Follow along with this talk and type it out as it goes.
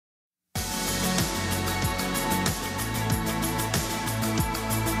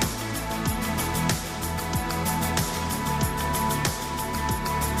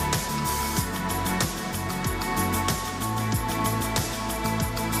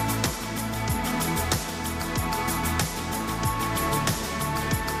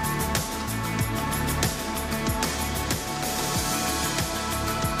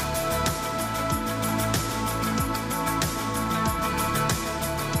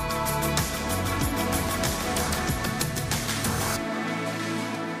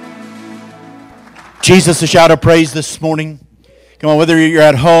Jesus, a shout of praise this morning. Come on, whether you're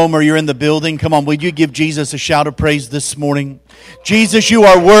at home or you're in the building, come on, would you give Jesus a shout of praise this morning? Jesus, you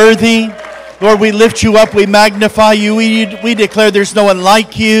are worthy. Lord, we lift you up, we magnify you, we declare there's no one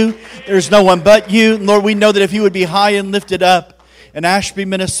like you, there's no one but you. Lord, we know that if you would be high and lifted up in Ashby,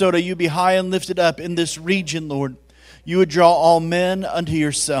 Minnesota, you'd be high and lifted up in this region, Lord. You would draw all men unto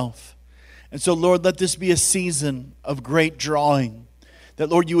yourself. And so, Lord, let this be a season of great drawing. That,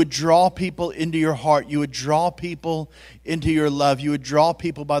 Lord, you would draw people into your heart. You would draw people into your love. You would draw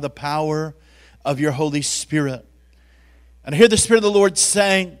people by the power of your Holy Spirit. And I hear the Spirit of the Lord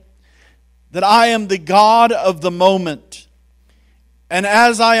saying that I am the God of the moment. And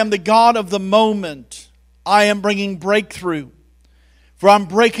as I am the God of the moment, I am bringing breakthrough. For I'm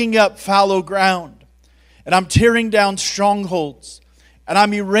breaking up fallow ground. And I'm tearing down strongholds. And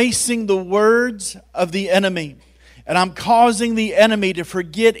I'm erasing the words of the enemy. And I'm causing the enemy to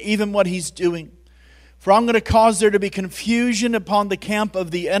forget even what he's doing. For I'm going to cause there to be confusion upon the camp of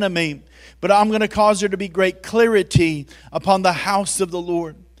the enemy. But I'm going to cause there to be great clarity upon the house of the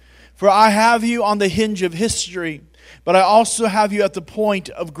Lord. For I have you on the hinge of history. But I also have you at the point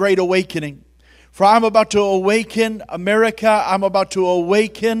of great awakening. For I'm about to awaken America. I'm about to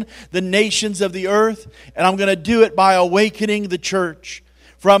awaken the nations of the earth. And I'm going to do it by awakening the church.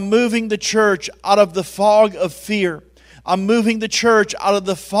 For I'm moving the church out of the fog of fear. I'm moving the church out of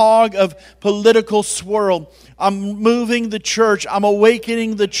the fog of political swirl. I'm moving the church. I'm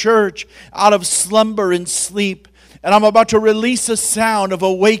awakening the church out of slumber and sleep. And I'm about to release a sound of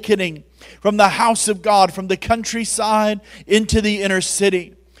awakening from the house of God, from the countryside into the inner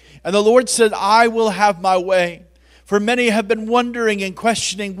city. And the Lord said, I will have my way. For many have been wondering and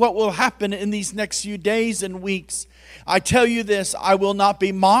questioning what will happen in these next few days and weeks. I tell you this, I will not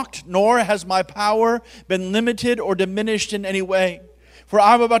be mocked, nor has my power been limited or diminished in any way. For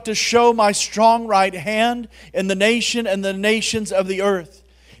I'm about to show my strong right hand in the nation and the nations of the earth.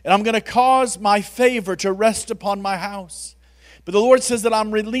 And I'm going to cause my favor to rest upon my house. But the Lord says that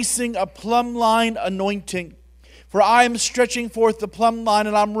I'm releasing a plumb line anointing. For I am stretching forth the plumb line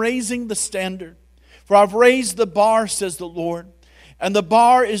and I'm raising the standard. For I've raised the bar, says the Lord. And the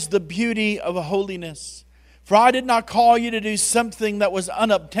bar is the beauty of holiness. For I did not call you to do something that was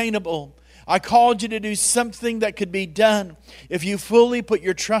unobtainable. I called you to do something that could be done if you fully put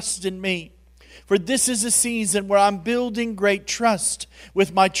your trust in me. For this is a season where I'm building great trust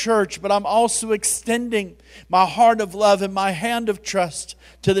with my church, but I'm also extending my heart of love and my hand of trust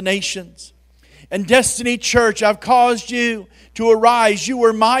to the nations. And Destiny Church, I've caused you to arise. You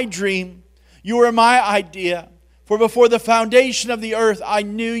were my dream. You were my idea. For before the foundation of the earth, I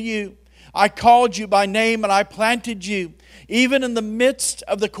knew you. I called you by name and I planted you, even in the midst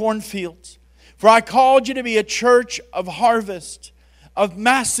of the cornfields. For I called you to be a church of harvest, of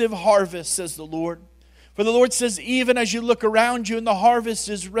massive harvest, says the Lord. For the Lord says, even as you look around you and the harvest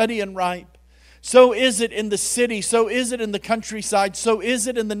is ready and ripe, so is it in the city, so is it in the countryside, so is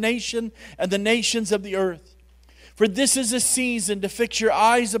it in the nation and the nations of the earth. For this is a season to fix your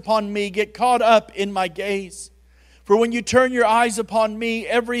eyes upon me, get caught up in my gaze. For when you turn your eyes upon me,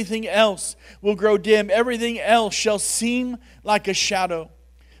 everything else will grow dim. Everything else shall seem like a shadow.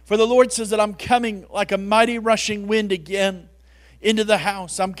 For the Lord says that I'm coming like a mighty rushing wind again into the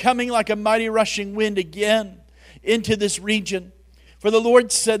house. I'm coming like a mighty rushing wind again into this region. For the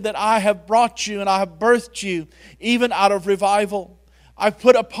Lord said that I have brought you and I have birthed you even out of revival. I've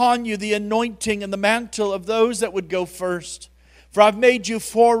put upon you the anointing and the mantle of those that would go first. For I've made you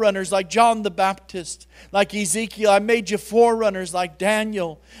forerunners like John the Baptist, like Ezekiel. I made you forerunners like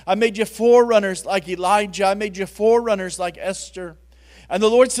Daniel. I made you forerunners like Elijah. I made you forerunners like Esther. And the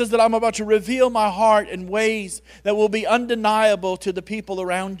Lord says that I'm about to reveal my heart in ways that will be undeniable to the people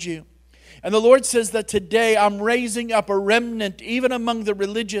around you. And the Lord says that today I'm raising up a remnant even among the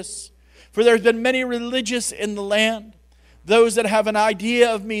religious. For there's been many religious in the land. Those that have an idea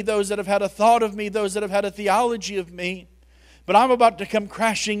of me, those that have had a thought of me, those that have had a theology of me. But I'm about to come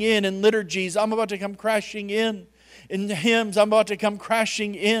crashing in liturgies. I'm about to come crashing in hymns. I'm about to come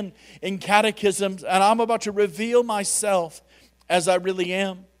crashing in catechisms. And I'm about to reveal myself as I really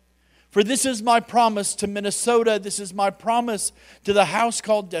am. For this is my promise to Minnesota. This is my promise to the house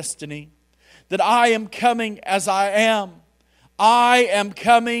called Destiny. That I am coming as I am. I am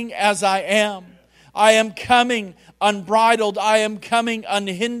coming as I am. I am coming unbridled. I am coming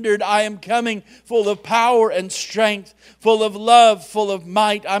unhindered. I am coming full of power and strength, full of love, full of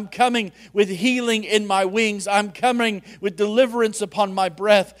might. I'm coming with healing in my wings. I'm coming with deliverance upon my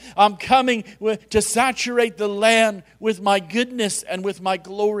breath. I'm coming to saturate the land with my goodness and with my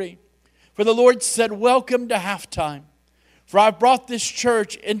glory. For the Lord said, welcome to halftime. For I've brought this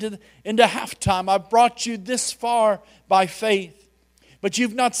church into halftime. I've brought you this far by faith. But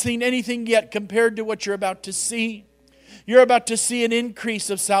you've not seen anything yet compared to what you're about to see. You're about to see an increase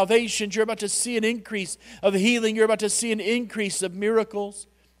of salvations. You're about to see an increase of healing. You're about to see an increase of miracles.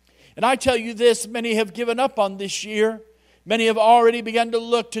 And I tell you this, many have given up on this year. Many have already begun to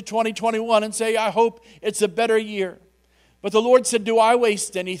look to 2021 and say, I hope it's a better year. But the Lord said, do I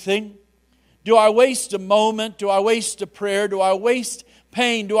waste anything? Do I waste a moment? Do I waste a prayer? Do I waste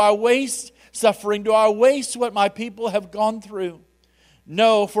pain? Do I waste suffering? Do I waste what my people have gone through?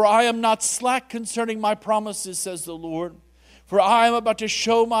 No, for I am not slack concerning my promises, says the Lord. For I am about to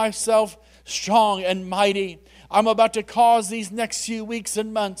show myself strong and mighty. I'm about to cause these next few weeks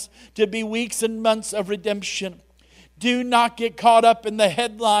and months to be weeks and months of redemption. Do not get caught up in the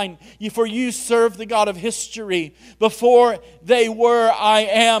headline, for you serve the God of history. Before they were, I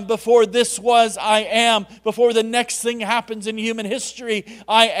am. Before this was, I am. Before the next thing happens in human history,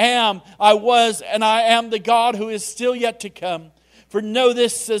 I am, I was, and I am the God who is still yet to come. For know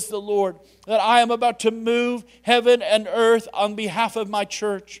this, says the Lord, that I am about to move heaven and earth on behalf of my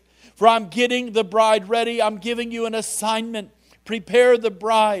church. For I'm getting the bride ready. I'm giving you an assignment. Prepare the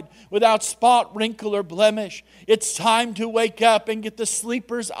bride without spot, wrinkle, or blemish. It's time to wake up and get the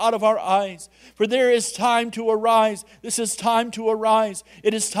sleepers out of our eyes. For there is time to arise. This is time to arise.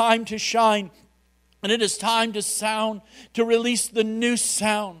 It is time to shine. And it is time to sound, to release the new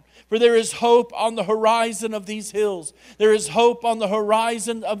sound. For there is hope on the horizon of these hills. There is hope on the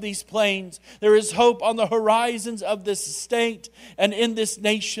horizon of these plains. There is hope on the horizons of this state and in this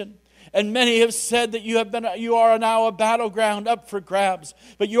nation. And many have said that you are now a battleground up for grabs.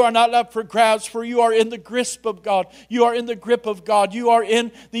 But you are not up for grabs, for you are in the grasp of God. You are in the grip of God. You are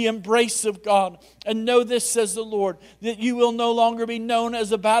in the embrace of God. And know this, says the Lord, that you will no longer be known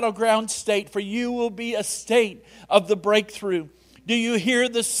as a battleground state, for you will be a state of the breakthrough. Do you hear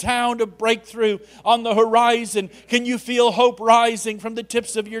the sound of breakthrough on the horizon? Can you feel hope rising from the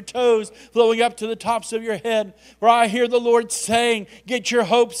tips of your toes, flowing up to the tops of your head? For I hear the Lord saying, get your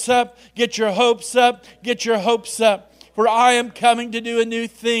hopes up, get your hopes up, get your hopes up. For I am coming to do a new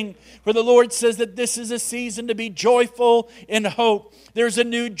thing. For the Lord says that this is a season to be joyful in hope. There's a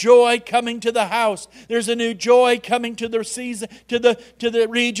new joy coming to the house. There's a new joy coming to the season, to the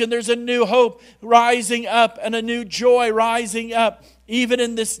region. There's a new hope rising up and a new joy rising up, even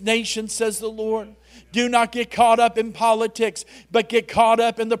in this nation, says the Lord. Do not get caught up in politics, but get caught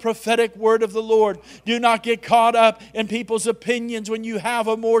up in the prophetic word of the Lord. Do not get caught up in people's opinions when you have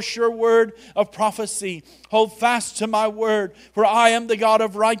a more sure word of prophecy. Hold fast to my word, for I am the God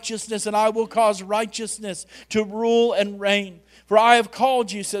of righteousness, and I will cause righteousness to rule and reign. For I have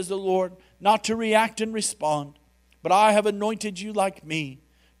called you, says the Lord, not to react and respond, but I have anointed you like me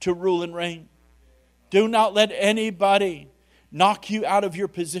to rule and reign. Do not let anybody knock you out of your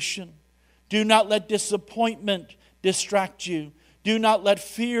position. Do not let disappointment distract you. Do not let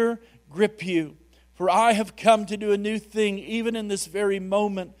fear grip you. For I have come to do a new thing even in this very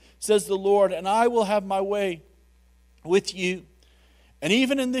moment, says the Lord, and I will have my way with you. And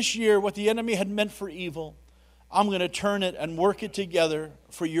even in this year, what the enemy had meant for evil, I'm going to turn it and work it together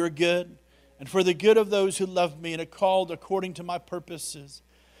for your good and for the good of those who love me and are called according to my purposes,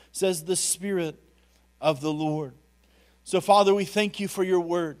 says the Spirit of the Lord. So, Father, we thank you for your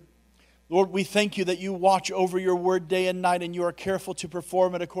word. Lord, we thank you that you watch over your word day and night and you are careful to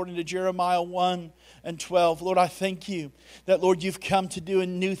perform it according to Jeremiah 1:12. Lord, I thank you that, Lord, you've come to do a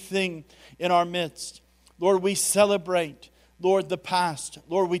new thing in our midst. Lord, we celebrate, Lord, the past.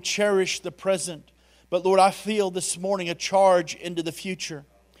 Lord, we cherish the present. But, Lord, I feel this morning a charge into the future.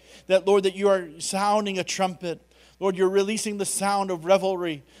 That, Lord, that you are sounding a trumpet. Lord, you're releasing the sound of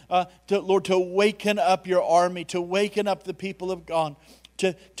revelry. Lord, to waken up your army, to waken up the people of God.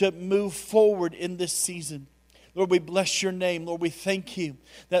 To move forward in this season. Lord, we bless your name. Lord, we thank you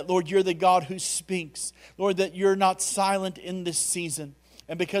that, Lord, you're the God who speaks. Lord, that you're not silent in this season.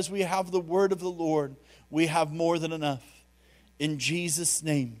 And because we have the word of the Lord, we have more than enough. In Jesus'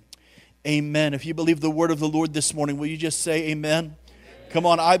 name, amen. If you believe the word of the Lord this morning, will you just say amen? Come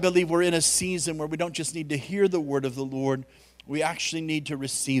on, I believe we're in a season where we don't just need to hear the word of the Lord, we actually need to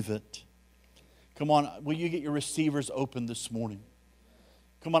receive it. Come on, will you get your receivers open this morning?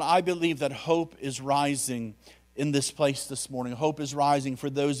 Come on, I believe that hope is rising in this place this morning. Hope is rising for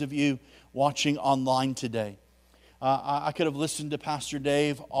those of you watching online today. I could have listened to Pastor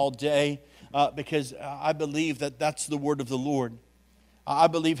Dave all day because I believe that that's the word of the Lord. I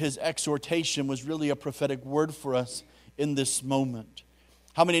believe his exhortation was really a prophetic word for us in this moment.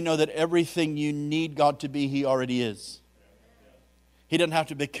 How many know that everything you need God to be, he already is? He doesn't have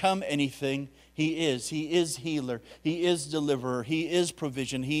to become anything. He is. He is healer. He is deliverer. He is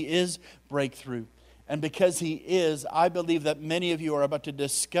provision. He is breakthrough. And because He is, I believe that many of you are about to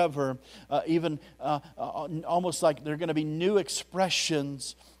discover almost like there are going to be new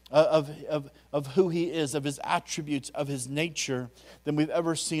expressions of who He is, of His attributes, of His nature than we've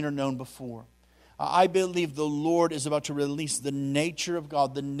ever seen or known before. I believe the Lord is about to release the nature of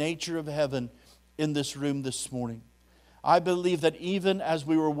God, the nature of heaven in this room this morning. I believe that even as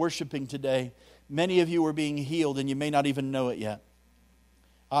we were worshiping today, many of you were being healed and you may not even know it yet.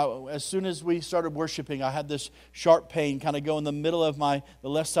 As soon as we started worshiping, I had this sharp pain kind of go in the middle of the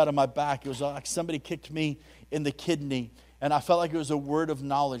left side of my back. It was like somebody kicked me in the kidney. And I felt like it was a word of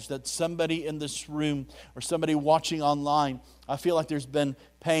knowledge that somebody in this room or somebody watching online, I feel like there's been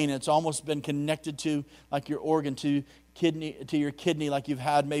pain. It's almost been connected to like your organ, to your kidney, like you've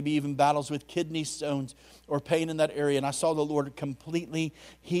had maybe even battles with kidney stones or pain in that area. And I saw the Lord completely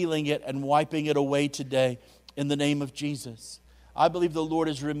healing it and wiping it away today in the name of Jesus. I believe the Lord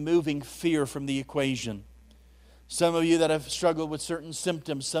is removing fear from the equation. Some of you that have struggled with certain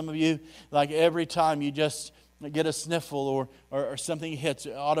symptoms, some of you, like every time you just get a sniffle or something hits,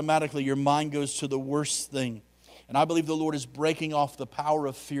 automatically your mind goes to the worst thing. And I believe the Lord is breaking off the power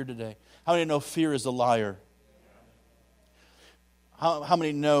of fear today. How many know fear is a liar? How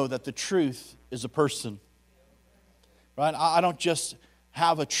many know that the truth is a person? Right? I don't just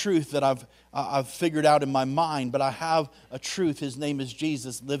have a truth that I've figured out in my mind, but I have a truth. His name is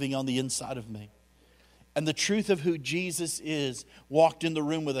Jesus living on the inside of me. And the truth of who Jesus is walked in the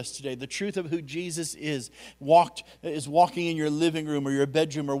room with us today. The truth of who Jesus is walking in your living room or your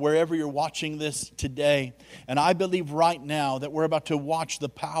bedroom or wherever you're watching this today. And I believe right now that we're about to watch the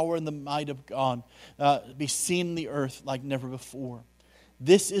power and the might of God be seen in the earth like never before.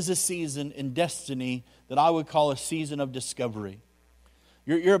 This is a season in destiny that I would call a season of discovery.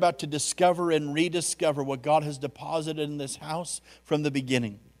 You're about to discover and rediscover what God has deposited in this house from the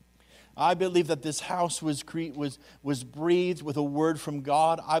beginning. I believe that this house was breathed with a word from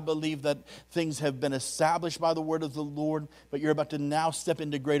God. I believe that things have been established by the word of the Lord, but you're about to now step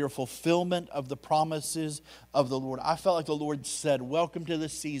into greater fulfillment of the promises of the Lord. I felt like the Lord said, welcome to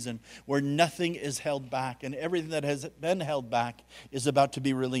this season where nothing is held back, and everything that has been held back is about to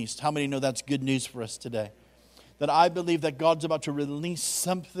be released. How many know that's good news for us today? That I believe that God's about to release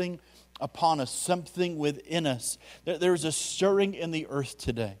something upon us, something within us. There's a stirring in the earth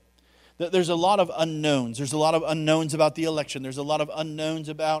today. There's a lot of unknowns. There's a lot of unknowns about the election. There's a lot of unknowns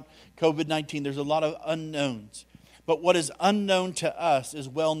about COVID-19. There's a lot of unknowns. But what is unknown to us is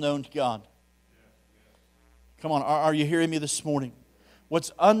well known to God. Come on, are you hearing me this morning?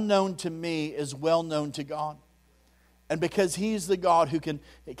 What's unknown to me is well known to God. And because He's the God who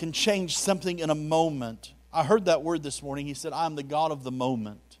can change something in a moment. I heard that word this morning. He said, I'm the God of the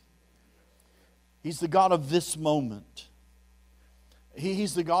moment. He's the God of this moment.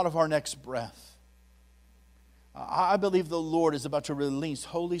 He's the God of our next breath. I believe the Lord is about to release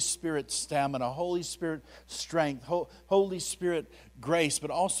Holy Spirit stamina, Holy Spirit strength, Holy Spirit grace,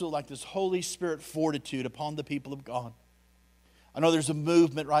 but also like this Holy Spirit fortitude upon the people of God. I know there's a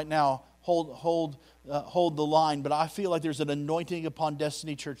movement right now, hold the line, but I feel like there's an anointing upon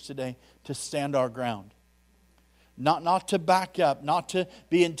Destiny Church today to stand our ground. Not to back up, not to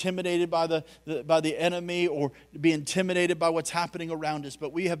be intimidated by the enemy or be intimidated by what's happening around us,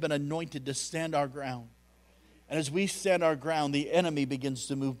 but we have been anointed to stand our ground. And as we stand our ground, the enemy begins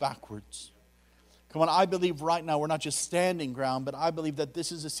to move backwards. Come on, I believe right now we're not just standing ground, but I believe that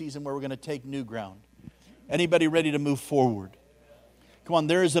this is a season where we're going to take new ground. Anybody ready to move forward? Come on,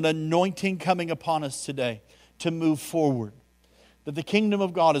 there is an anointing coming upon us today to move forward. That the kingdom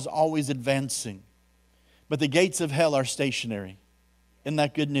of God is always advancing. But the gates of hell are stationary. Isn't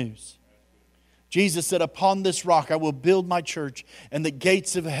that good news? Jesus said, upon this rock I will build my church, and the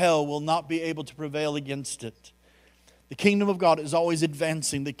gates of hell will not be able to prevail against it. The kingdom of God is always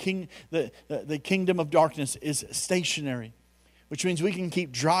advancing. The kingdom of darkness is stationary, which means we can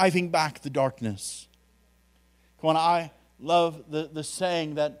keep driving back the darkness. Come on, I love the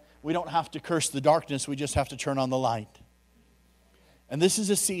saying that we don't have to curse the darkness, we just have to turn on the light. And this is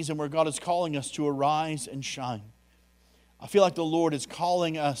a season where God is calling us to arise and shine. I feel like the Lord is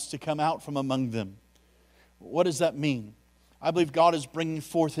calling us to come out from among them. What does that mean? I believe God is bringing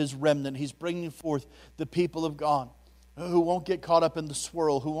forth His remnant. He's bringing forth the people of God who won't get caught up in the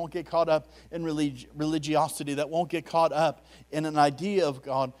swirl, who won't get caught up in religiosity, that won't get caught up in an idea of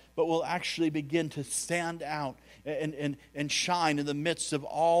God, but will actually begin to stand out and shine in the midst of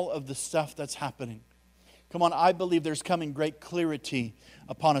all of the stuff that's happening. Come on, I believe there's coming great clarity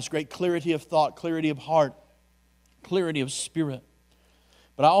upon us, great clarity of thought, clarity of heart, clarity of spirit.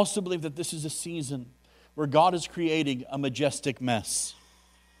 But I also believe that this is a season where God is creating a majestic mess.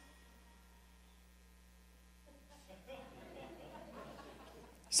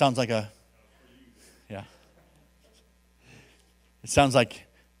 Sounds like yeah. It sounds like,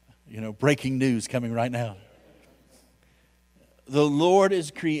 breaking news coming right now. The Lord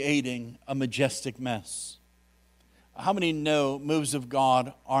is creating a majestic mess. How many know moves of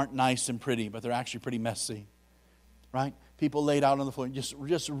God aren't nice and pretty, but they're actually pretty messy? Right? People laid out on the floor. Just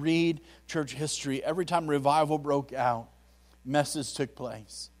read church history. Every time revival broke out, messes took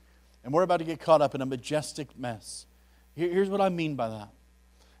place. And we're about to get caught up in a majestic mess. Here's what I mean by that.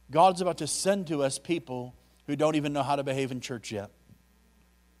 God's about to send to us people who don't even know how to behave in church yet.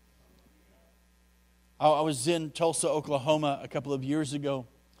 I was in Tulsa, Oklahoma a couple of years ago.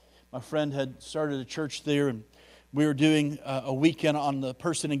 My friend had started a church there, and we were doing a weekend on the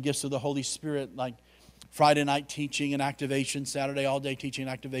person and gifts of the Holy Spirit, like Friday night teaching and activation, Saturday all day teaching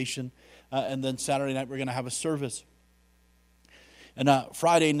and activation, and then Saturday night we're going to have a service. And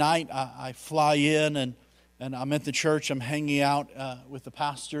Friday night I fly in, and I'm at the church. I'm hanging out with the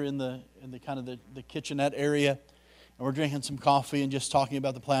pastor in the kind of the kitchenette area, and we're drinking some coffee and just talking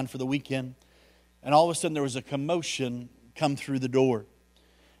about the plan for the weekend. And all of a sudden there was a commotion come through the door.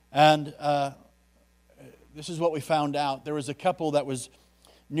 And this is what we found out. There was a couple that was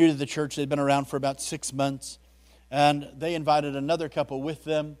new to the church. They'd been around for about 6 months. And they invited another couple with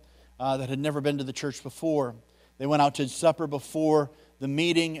them that had never been to the church before. They went out to supper before the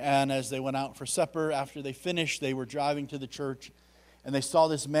meeting. And as they went out for supper, after they finished, they were driving to the church. And they saw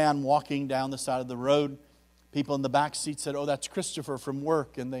this man walking down the side of the road. People in the back seat said, "Oh, that's Christopher from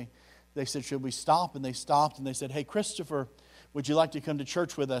work." And they said, "Should we stop?" And they stopped, and they said, "Hey, Christopher, would you like to come to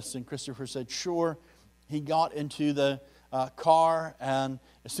church with us?" And Christopher said, "Sure." He got into the car, and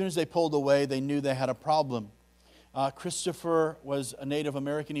as soon as they pulled away, they knew they had a problem. Christopher was a Native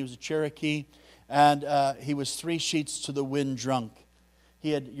American. He was a Cherokee, and he was 3 sheets to the wind drunk.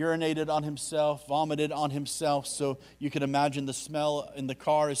 He had urinated on himself, vomited on himself, so you can imagine the smell in the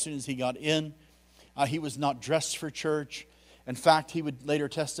car as soon as he got in. He was not dressed for church. In fact, he would later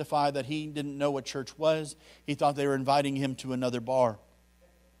testify that he didn't know what church was. He thought they were inviting him to another bar.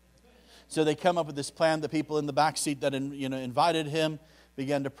 So they come up with this plan. The people in the back seat that invited him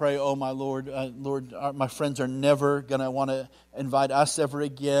began to pray, "Oh, my Lord, my friends are never going to want to invite us ever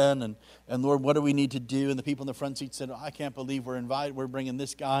again. And Lord, what do we need to do?" And the people in the front seat said, "I can't believe we're bringing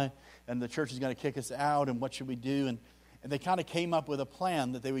this guy, and the church is going to kick us out, and what should we do?" And they kind of came up with a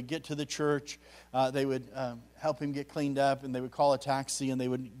plan that they would get to the church, they would help him get cleaned up, and they would call a taxi, and they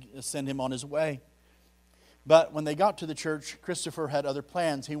would send him on his way. But when they got to the church, Christopher had other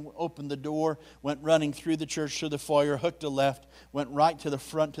plans. He opened the door, went running through the church to the foyer, hooked a left, went right to the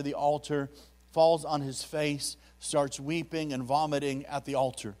front to the altar, falls on his face, starts weeping and vomiting at the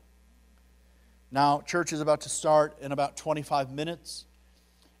altar. Now, church is about to start in about 25 minutes.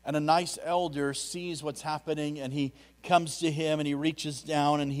 And a nice elder sees what's happening, and he comes to him, and he reaches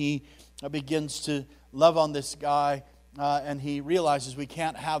down, and he begins to love on this guy. And he realizes we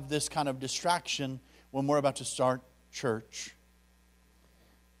can't have this kind of distraction when we're about to start church.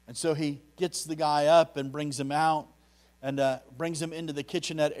 And so he gets the guy up and brings him out, and brings him into the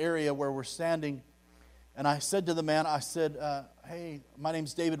kitchenette area where we're standing. And I said to the man, I said, "Hey, my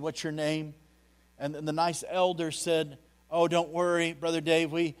name's David, what's your name?" And the nice elder said, "Oh, don't worry, Brother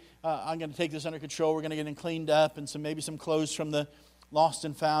Dave. I'm going to take this under control. We're going to get him cleaned up, and maybe some clothes from the lost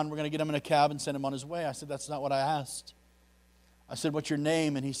and found. We're going to get him in a cab and send him on his way." I said, "That's not what I asked." I said, "What's your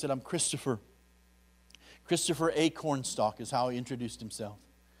name?" And he said, "I'm Christopher. Christopher A. Cornstalk," is how he introduced himself.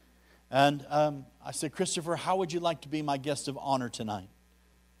 And I said, "Christopher, how would you like to be my guest of honor tonight?"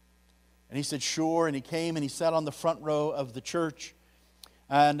 And he said, "Sure." And he came and he sat on the front row of the church.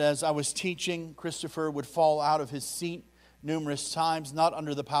 And as I was teaching, Christopher would fall out of his seat numerous times, not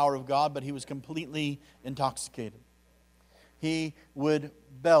under the power of God, but he was completely intoxicated. He would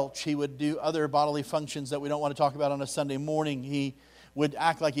belch. He would do other bodily functions that we don't want to talk about on a Sunday morning. He would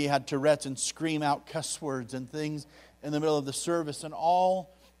act like he had Tourette's and scream out cuss words and things in the middle of the service. And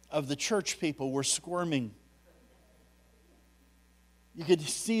all of the church people were squirming. You could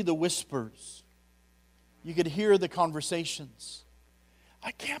see the whispers. You could hear the conversations.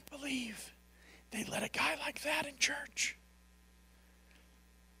 "I can't believe they let a guy like that in church.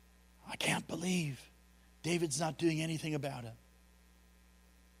 I can't believe David's not doing anything about it."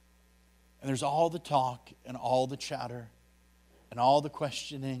 And there's all the talk and all the chatter and all the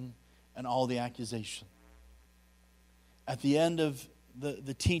questioning and all the accusation. At the end of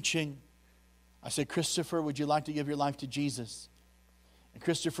the teaching, I said, "Christopher, would you like to give your life to Jesus?" And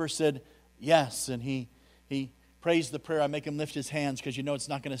Christopher said, "Yes." And he prays the prayer, I make him lift his hands because you know it's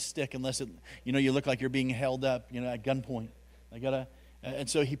not going to stick unless you look like you're being held up, at gunpoint. And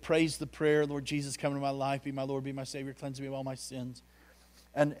so he prays the prayer, Lord Jesus, come into my life, be my Lord, be my Savior, cleanse me of all my sins.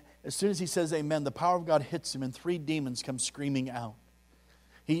 And as soon as he says amen, the power of God hits him and 3 demons come screaming out.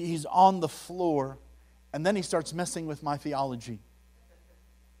 He's on the floor, and then he starts messing with my theology.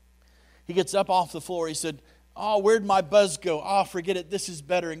 He gets up off the floor. He said, oh, where'd my buzz go? Oh, forget it. This is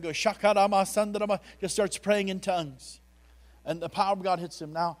better. And goes, shakarama, sandarama. Just starts praying in tongues. And the power of God hits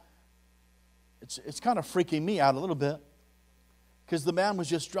him. Now, it's kind of freaking me out a little bit because the man was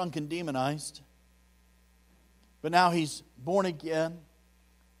just drunk and demonized. But now he's born again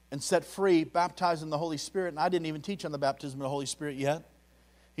and set free, baptized in the Holy Spirit. And I didn't even teach on the baptism of the Holy Spirit yet.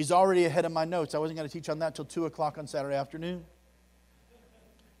 He's already ahead of my notes. I wasn't going to teach on that till 2 o'clock on Saturday afternoon.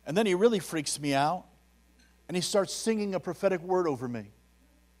 And then he really freaks me out. And he starts singing a prophetic word over me.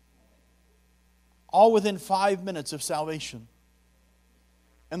 All within 5 minutes of salvation.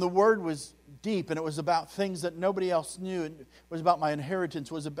 And the word was deep, and it was about things that nobody else knew. It was about my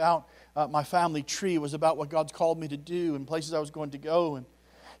inheritance. It was about my family tree. It was about what God's called me to do and places I was going to go.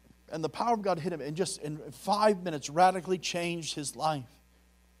 And the power of God hit him and just in 5 minutes radically changed his life.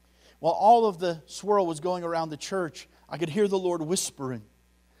 While all of the swirl was going around the church, I could hear the Lord whispering.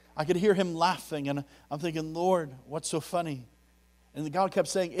 I could hear him laughing, and I'm thinking, Lord, what's so funny? And God kept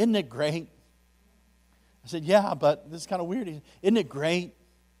saying, isn't it great? I said, yeah, but this is kind of weird. He said, isn't it great?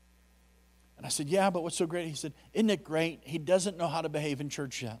 And I said, yeah, but what's so great? He said, isn't it great? He doesn't know how to behave in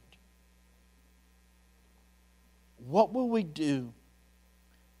church yet. What will we do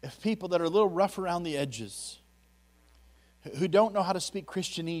if people that are a little rough around the edges, who don't know how to speak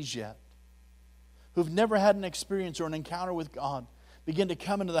Christianese yet, who've never had an experience or an encounter with God, begin to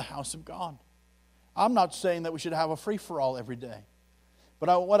come into the house of God? I'm not saying that we should have a free-for-all every day.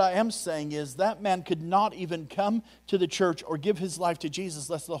 But what I am saying is that man could not even come to the church or give his life to Jesus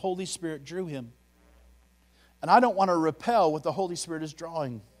unless the Holy Spirit drew him. And I don't want to repel what the Holy Spirit is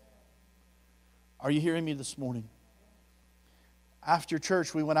drawing. Are you hearing me this morning? After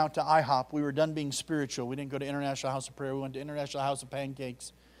church, we went out to IHOP. We were done being spiritual. We didn't go to International House of Prayer. We went to International House of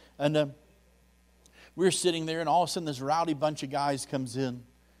Pancakes. And we were sitting there, and all of a sudden this rowdy bunch of guys comes in.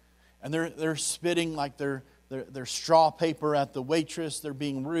 And they're spitting like they're straw paper at the waitress. They're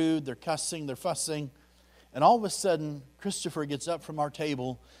being rude. They're cussing. They're fussing. And all of a sudden, Christopher gets up from our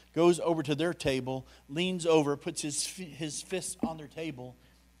table, goes over to their table, leans over, puts his fist on their table,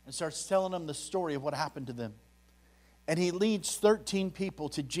 and starts telling them the story of what happened to them. And he leads 13 people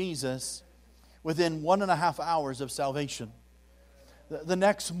to Jesus within 1.5 hours of salvation. The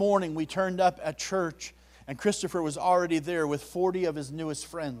next morning, we turned up at church, and Christopher was already there with 40 of his newest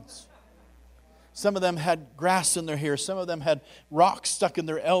friends. Some of them had grass in their hair. Some of them had rocks stuck in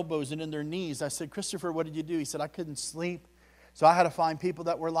their elbows and in their knees. I said, Christopher, what did you do? He said, I couldn't sleep, so I had to find people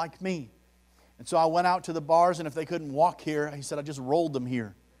that were like me. And so I went out to the bars, and if they couldn't walk here, he said, I just rolled them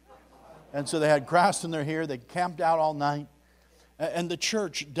here. And so they had grass in their hair. They camped out all night. And the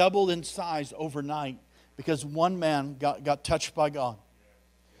church doubled in size overnight because one man got touched by God.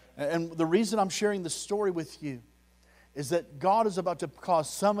 And the reason I'm sharing this story with you is that God is about to cause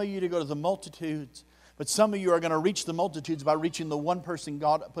some of you to go to the multitudes, but some of you are going to reach the multitudes by reaching the one person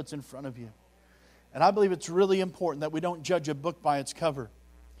God puts in front of you. And I believe it's really important that we don't judge a book by its cover.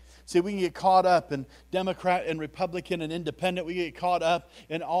 See, we can get caught up in Democrat and Republican and independent. We get caught up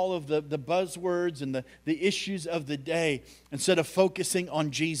in all of the buzzwords and the issues of the day instead of focusing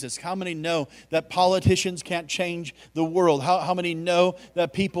on Jesus. How many know that politicians can't change the world? How many know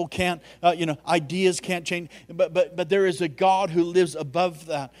that people can't, ideas can't change? But there is a God who lives above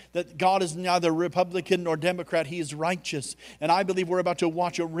that. That God is neither Republican nor Democrat. He is righteous. And I believe we're about to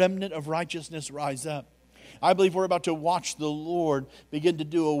watch a remnant of righteousness rise up. I believe we're about to watch the Lord begin to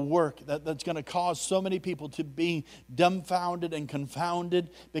do a work that's going to cause so many people to be dumbfounded and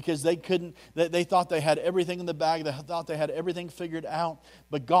confounded because they thought they had everything in the bag. They thought they had everything figured out.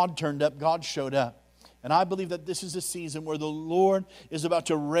 But God turned up. God showed up. And I believe that this is a season where the Lord is about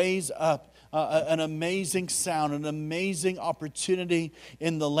to raise up an amazing sound, an amazing opportunity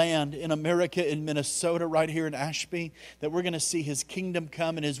in the land, in America, in Minnesota, right here in Ashby, that we're going to see His kingdom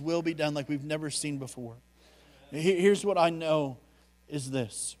come and His will be done like we've never seen before. Here's what I know is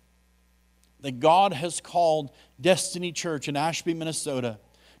this, that God has called Destiny Church in Ashby, Minnesota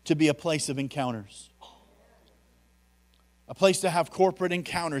to be a place of encounters. A place to have corporate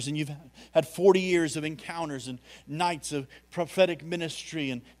encounters. And you've had 40 years of encounters and nights of prophetic ministry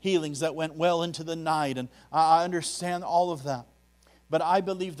and healings that went well into the night. And I understand all of that. But I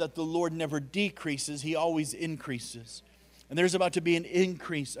believe that the Lord never decreases. He always increases. And there's about to be an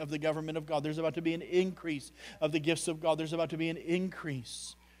increase of the government of God. There's about to be an increase of the gifts of God. There's about to be an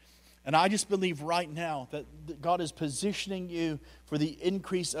increase. And I just believe right now that God is positioning you for the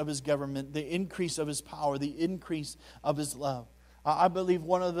increase of His government, the increase of His power, the increase of His love. I believe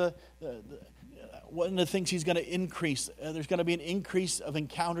one of the things He's going to increase, there's going to be an increase of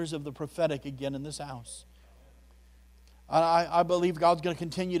encounters of the prophetic again in this house. I believe God's going to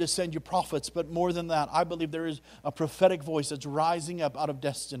continue to send you prophets, but more than that, I believe there is a prophetic voice that's rising up out of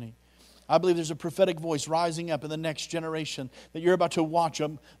destiny. I believe there's a prophetic voice rising up in the next generation that you're about to watch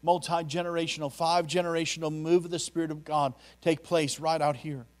a multi-generational, 5-generational move of the Spirit of God take place right out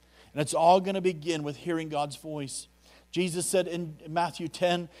here. And it's all going to begin with hearing God's voice. Jesus said in Matthew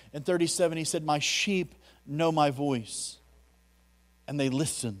 10:37, He said, "My sheep know my voice, and they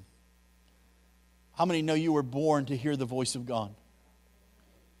listen." How many know you were born to hear the voice of God?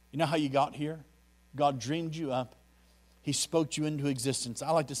 You know how you got here? God dreamed you up. He spoke you into existence.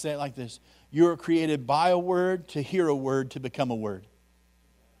 I like to say it like this. You were created by a word to hear a word to become a word.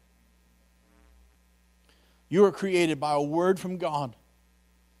 You were created by a word from God.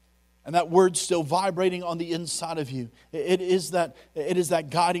 And that word's still vibrating on the inside of you. It is that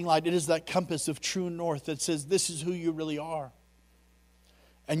guiding light. It is that compass of true north that says this is who you really are.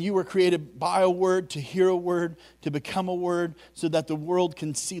 And you were created by a word, to hear a word, to become a word, so that the world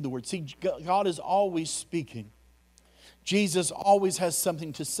can see the word. See, God is always speaking. Jesus always has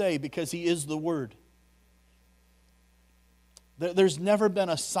something to say because He is the Word. There's never been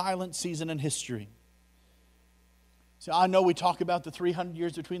a silent season in history. See, I know we talk about the 300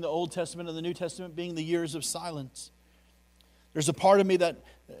 years between the Old Testament and the New Testament being the years of silence. There's a part of me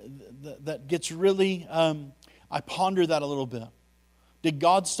that gets really, I ponder that a little bit. Did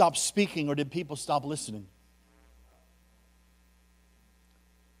God stop speaking or did people stop listening?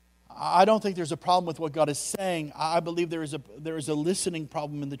 I don't think there's a problem with what God is saying. I believe there is a listening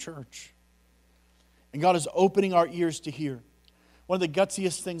problem in the church. And God is opening our ears to hear. One of the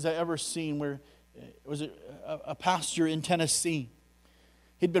gutsiest things I ever seen where it was a pastor in Tennessee.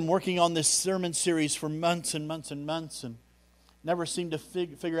 He'd been working on this sermon series for months and months and months and never seemed to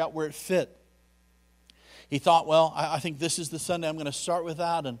figure out where it fit. He thought, well, I think this is the Sunday I'm going to start with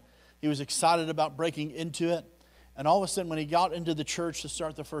that. And he was excited about breaking into it. And all of a sudden, when he got into the church to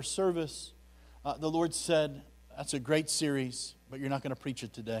start the first service, the Lord said, "That's a great series, but you're not going to preach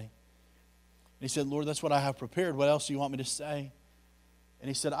it today." And he said, "Lord, that's what I have prepared. What else do you want me to say?" And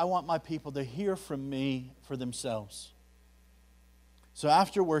he said, "I want my people to hear from me for themselves. So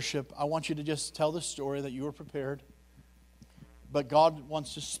after worship, I want you to just tell the story that you were prepared. But God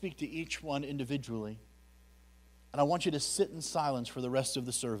wants to speak to each one individually. And I want you to sit in silence for the rest of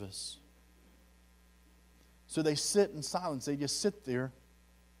the service." So they sit in silence. They just sit there.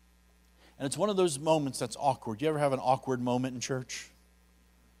 And it's one of those moments that's awkward. You ever have an awkward moment in church?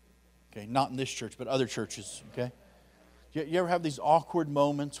 Okay, not in this church, but other churches, okay? You ever have these awkward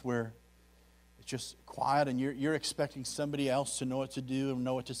moments where it's just quiet and you're expecting somebody else to know what to do and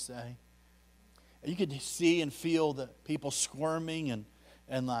know what to say? And you could see and feel the people squirming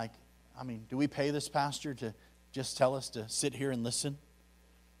and like, I mean, do we pay this pastor to just tell us to sit here and listen?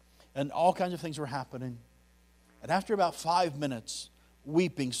 And all kinds of things were happening. And after about 5 minutes,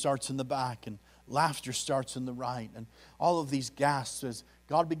 weeping starts in the back and laughter starts in the right. And all of these gasps as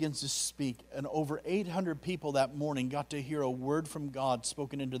God begins to speak. And over 800 people that morning got to hear a word from God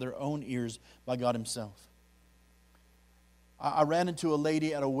spoken into their own ears by God Himself. I ran into a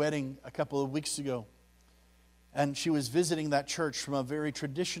lady at a wedding a couple of weeks ago. And she was visiting that church from a very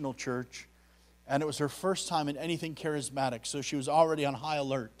traditional church. And it was her first time in anything charismatic. So she was already on high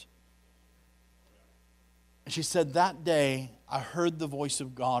alert. And she said, "That day, I heard the voice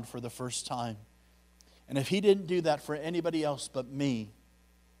of God for the first time. And if He didn't do that for anybody else but me,"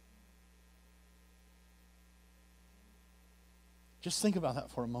 just think about that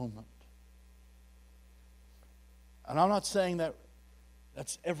for a moment. And I'm not saying that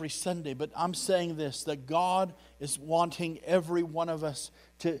that's every Sunday, but I'm saying this, that God is wanting every one of us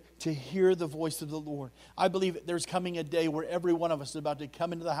to hear the voice of the Lord. I believe there's coming a day where every one of us is about to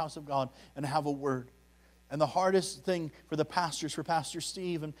come into the house of God and have a word. And the hardest thing for the pastors, for Pastor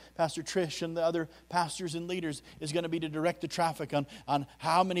Steve and Pastor Trish and the other pastors and leaders, is going to be to direct the traffic on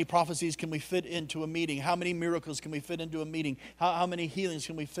how many prophecies can we fit into a meeting, how many miracles can we fit into a meeting, how many healings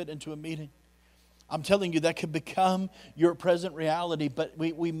can we fit into a meeting. I'm telling you, that could become your present reality, but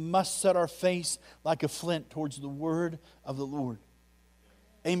we must set our face like a flint towards the word of the Lord.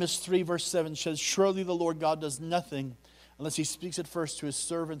 Amos 3 verse 7 says, "Surely the Lord God does nothing unless He speaks it first to His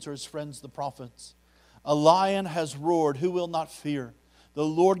servants or His friends, the prophets. A lion has roared, who will not fear? The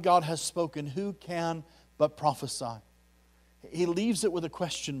Lord God has spoken, who can but prophesy?" he leaves it with a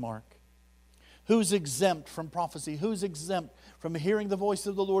question mark. Who's exempt from prophecy? Who's exempt from hearing the voice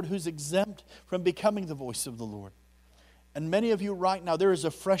of the Lord? Who's exempt from becoming the voice of the Lord? And many of you right now, there is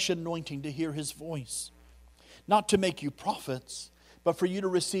a fresh anointing to hear His voice. Not to make you prophets, but for you to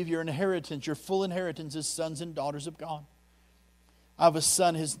receive your inheritance, your full inheritance as sons and daughters of God. I have a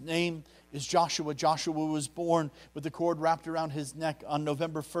son, his name is Joshua. Joshua was born with the cord wrapped around his neck on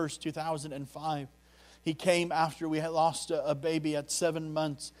November 1st, 2005. He came after we had lost a baby at 7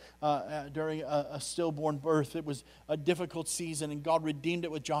 months during a stillborn birth. It was a difficult season, and God redeemed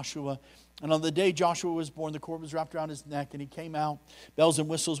it with Joshua. And on the day Joshua was born, the cord was wrapped around his neck, and he came out. Bells and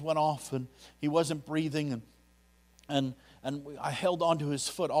whistles went off, and he wasn't breathing. And I held on to his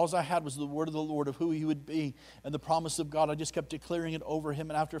foot. All I had was the word of the Lord of who he would be and the promise of God. I just kept declaring it over him.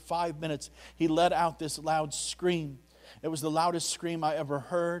 And after 5 minutes, he let out this loud scream. It was the loudest scream I ever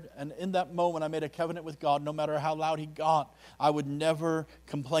heard. And in that moment, I made a covenant with God. No matter how loud he got, I would never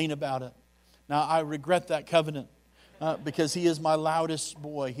complain about it. Now, I regret that covenant because he is my loudest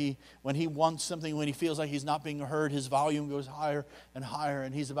boy. When he wants something, when he feels like he's not being heard, his volume goes higher and higher.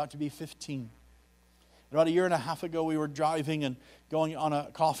 And he's about to be 15. About a year and a half ago, we were driving and going on a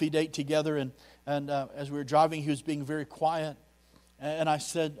coffee date together. And as we were driving, he was being very quiet. And I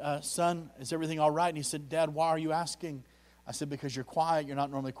said, son, is everything all right? And he said, Dad, why are you asking? I said, because you're quiet. You're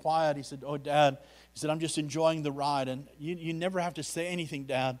not normally quiet. He said, oh, Dad. He said, I'm just enjoying the ride. And you never have to say anything,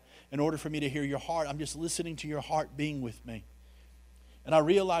 Dad, in order for me to hear your heart. I'm just listening to your heart being with me. And I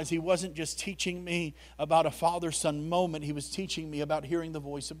realized he wasn't just teaching me about a father-son moment. He was teaching me about hearing the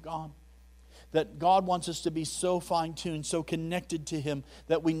voice of God. That God wants us to be so fine-tuned, so connected to Him,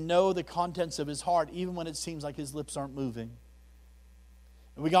 that we know the contents of His heart, even when it seems like His lips aren't moving.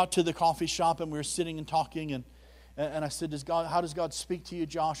 And we got to the coffee shop, and we were sitting and talking, and I said, how does God speak to you,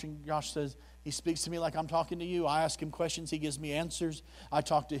 Josh? And Josh says, He speaks to me like I'm talking to you. I ask Him questions, He gives me answers. I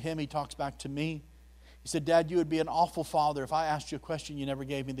talk to Him, He talks back to me. He said, Dad, you would be an awful father if I asked you a question, you never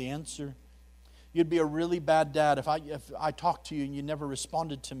gave me the answer. You'd be a really bad dad if I talked to you and you never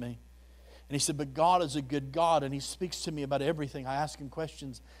responded to me. And he said, but God is a good God, and He speaks to me about everything. I ask Him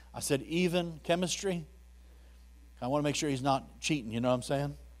questions. I said, even chemistry? I want to make sure He's not cheating, you know what I'm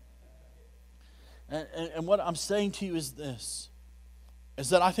saying? And what I'm saying to you is this,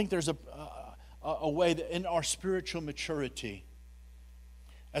 is that I think there's a way that in our spiritual maturity,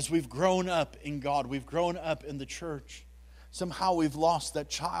 as we've grown up in God, we've grown up in the church, somehow we've lost that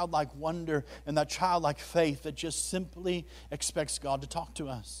childlike wonder and that childlike faith that just simply expects God to talk to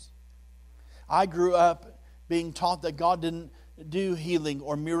us. I grew up being taught that God didn't do healing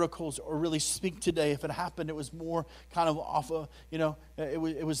or miracles or really speak today. If it happened, it was more kind of off of,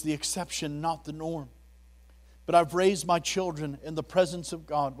 it was the exception, not the norm. But I've raised my children in the presence of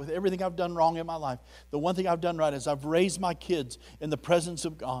God with everything I've done wrong in my life. The one thing I've done right is I've raised my kids in the presence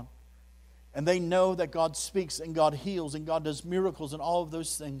of God. And they know that God speaks and God heals and God does miracles and all of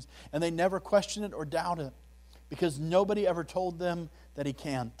those things. And they never question it or doubt it because nobody ever told them that He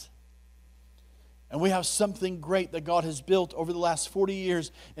can't. And we have something great that God has built over the last 40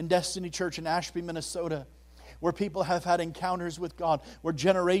 years in Destiny Church in Ashby, Minnesota, where people have had encounters with God, where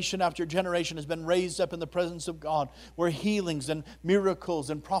generation after generation has been raised up in the presence of God, where healings and miracles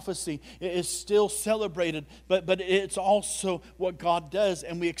and prophecy is still celebrated, but it's also what God does,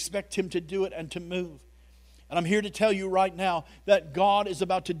 and we expect Him to do it and to move. And I'm here to tell you right now that God is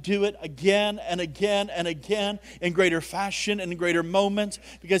about to do it again and again and again in greater fashion and in greater moments,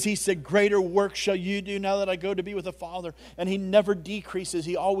 because He said, greater work shall you do now that I go to be with the Father. And He never decreases,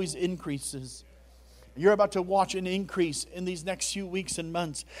 He always increases. You're about to watch an increase in these next few weeks and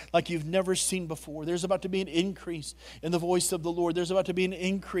months like you've never seen before. There's about to be an increase in the voice of the Lord. There's about to be an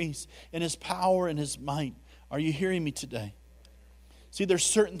increase in His power and His might. Are you hearing me today? See, there's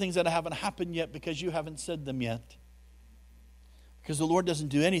certain things that haven't happened yet because you haven't said them yet. Because the Lord doesn't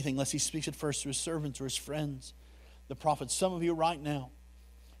do anything unless He speaks it first to His servants or His friends, the prophets. Some of you right now,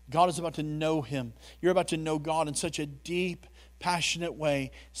 God is about to know Him. You're about to know God in such a deep, passionate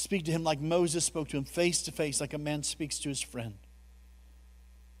way. Speak to Him like Moses spoke to Him, face to face, like a man speaks to his friend.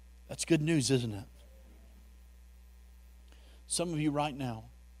 That's good news, isn't it? Some of you right now,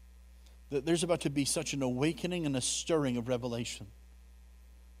 there's about to be such an awakening and a stirring of revelation.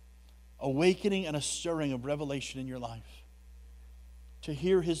 Awakening and a stirring of revelation in your life. To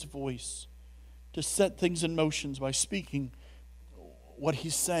hear His voice. To set things in motion by speaking what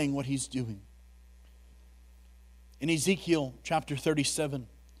He's saying, what He's doing. In Ezekiel chapter 37,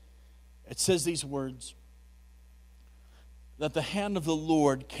 it says these words. That the hand of the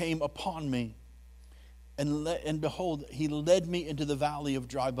Lord came upon me. And behold, He led me into the valley of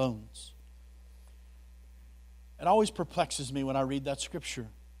dry bones. It always perplexes me when I read that scripture,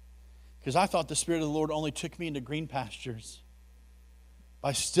 because I thought the Spirit of the Lord only took me into green pastures,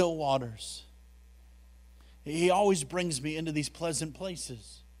 by still waters. He always brings me into these pleasant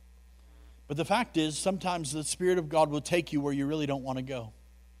places. But the fact is, sometimes the Spirit of God will take you where you really don't want to go.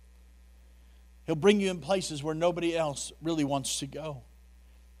 He'll bring you in places where nobody else really wants to go.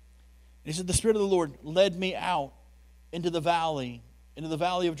 He said, the Spirit of the Lord led me out into the valley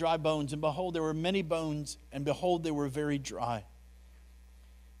of dry bones. And behold, there were many bones, and behold, they were very dry.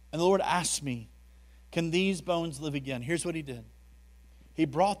 And the Lord asked me, can these bones live again? Here's what he did. He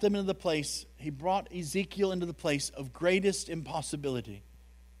brought them into the place, he brought Ezekiel into the place of greatest impossibility.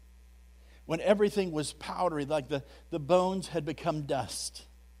 When everything was powdery, like the bones had become dust.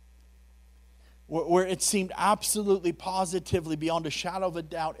 Where it seemed absolutely, positively, beyond a shadow of a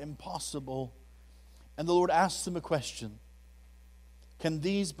doubt, impossible. And the Lord asks him a question. Can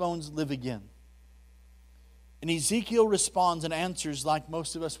these bones live again? And Ezekiel responds and answers like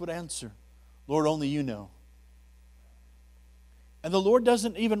most of us would answer. Lord, only you know. And the Lord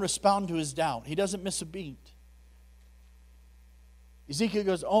doesn't even respond to his doubt. He doesn't miss a beat. Ezekiel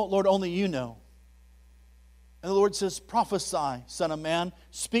goes, oh, Lord, only you know. And the Lord says, prophesy, son of man,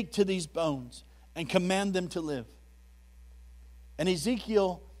 speak to these bones and command them to live. And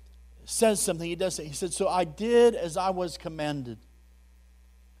Ezekiel says something. He does say, he said, so I did as I was commanded.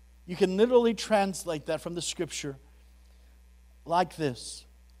 You can literally translate that from the scripture like this.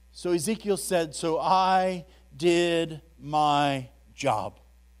 So Ezekiel said, so I did my job.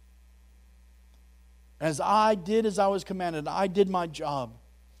 As I did as I was commanded, I did my job.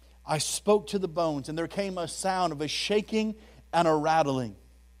 I spoke to the bones, and there came a sound of a shaking and a rattling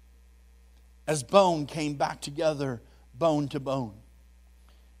as bone came back together, bone to bone.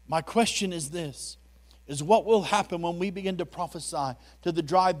 My question is this, is what will happen when we begin to prophesy to the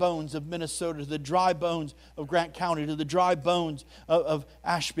dry bones of Minnesota, to the dry bones of Grant County, to the dry bones of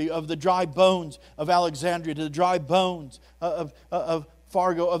Ashby, of the dry bones of Alexandria, to the dry bones of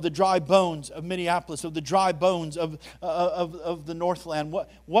Fargo, of the dry bones of Minneapolis, of the dry bones of the Northland.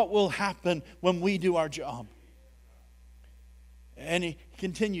 What will happen when we do our job? And he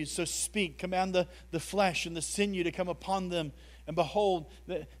continues, so speak, command the flesh and the sinew to come upon them. And behold,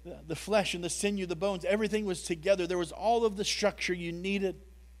 the flesh and the sinew, the bones, everything was together. There was all of the structure you needed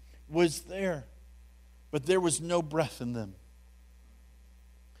was there. But there was no breath in them.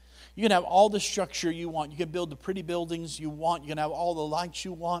 You can have all the structure you want. You can build the pretty buildings you want. You can have all the lights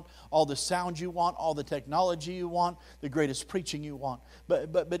you want, all the sound you want, all the technology you want, the greatest preaching you want.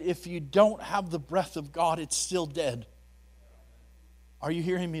 But if you don't have the breath of God, it's still dead. Are you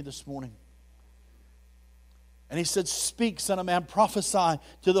hearing me this morning? And he said, speak, son of man, prophesy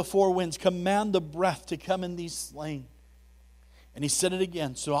to the four winds, command the breath to come in these slain. And he said it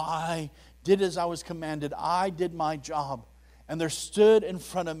again, so I did as I was commanded, I did my job, and there stood in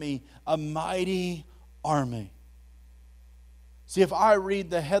front of me a mighty army. See, if I read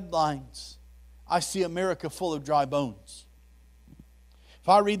the headlines, I see America full of dry bones. If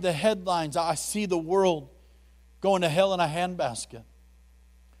I read the headlines, I see the world going to hell in a handbasket.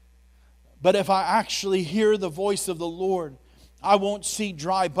 But if I actually hear the voice of the Lord, I won't see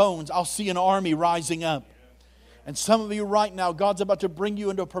dry bones. I'll see an army rising up. And some of you right now, God's about to bring you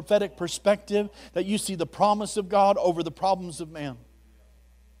into a prophetic perspective that you see the promise of God over the problems of man.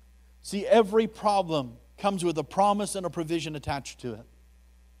 See, every problem comes with a promise and a provision attached to it.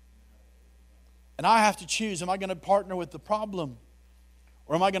 And I have to choose, am I going to partner with the problem?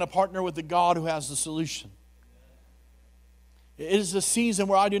 Or am I going to partner with the God who has the solution? It is a season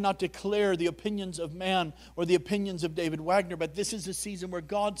where I do not declare the opinions of man or the opinions of David Wagner, but this is a season where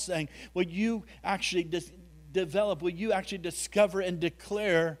God's saying, will you actually develop, will you actually discover and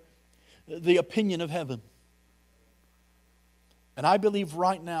declare the opinion of heaven? And I believe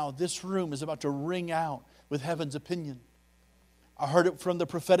right now this room is about to ring out with heaven's opinion. I heard it from the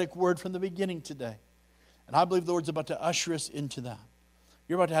prophetic word from the beginning today. And I believe the Lord's about to usher us into that.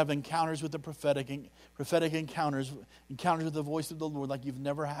 You're about to have encounters with the prophetic encounters with the voice of the Lord like you've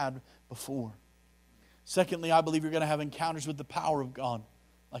never had before. Secondly, I believe you're going to have encounters with the power of God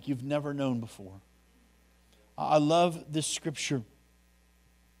like you've never known before. I love this scripture.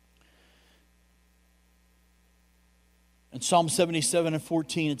 In Psalm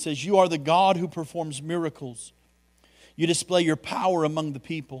 77:14, it says, you are the God who performs miracles. You display your power among the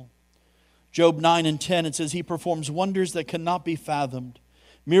people. Job 9:10, it says, he performs wonders that cannot be fathomed.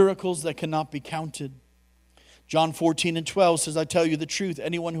 Miracles that cannot be counted. John 14:12 says, I tell you the truth,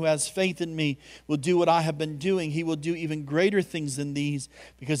 anyone who has faith in me will do what I have been doing. He will do even greater things than these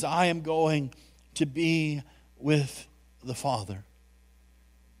because I am going to be with the Father.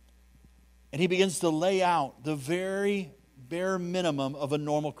 And he begins to lay out the very bare minimum of a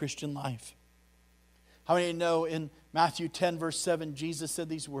normal Christian life. How many know in Matthew 10, verse 7, Jesus said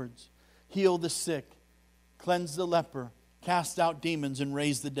these words, heal the sick, cleanse the leper, cast out demons, and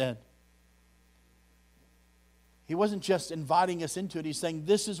raise the dead. He wasn't just inviting us into it. He's saying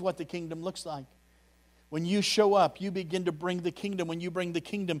this is what the kingdom looks like. When you show up, you begin to bring the kingdom. When you bring the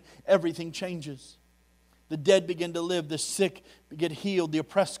kingdom, everything changes. The dead begin to live. The sick get healed. The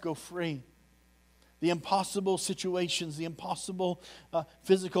oppressed go free. The impossible situations, the impossible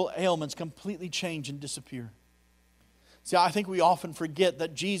physical ailments completely change and disappear. See, I think we often forget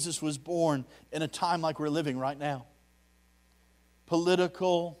that Jesus was born in a time like we're living right now.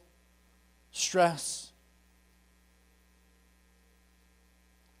 Political stress,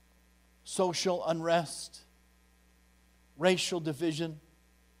 social unrest, racial division,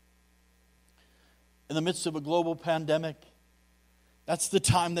 in the midst of a global pandemic. That's the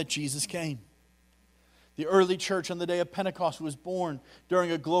time that Jesus came. The early church on the day of Pentecost was born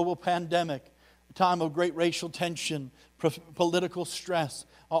during a global pandemic, a time of great racial tension, political stress,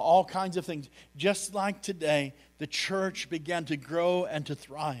 all kinds of things. Just like today, the church began to grow and to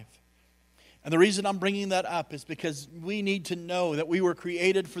thrive. And the reason I'm bringing that up is because we need to know that we were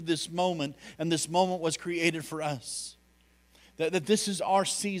created for this moment, and this moment was created for us. That this is our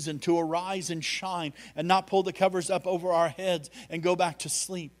season to arise and shine and not pull the covers up over our heads and go back to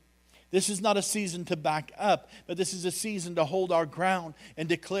sleep. This is not a season to back up, but this is a season to hold our ground and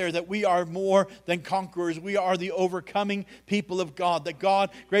declare that we are more than conquerors. We are the overcoming people of God. That God,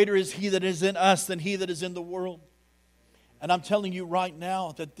 greater is He that is in us than he that is in the world. And I'm telling you right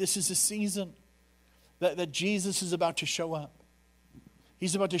now that this is a season that Jesus is about to show up.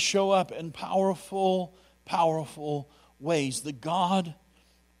 He's about to show up in powerful, powerful ways. The God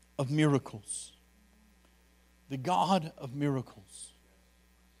of miracles. The God of miracles.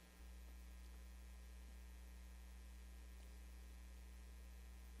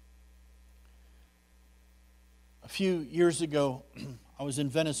 A few years ago, I was in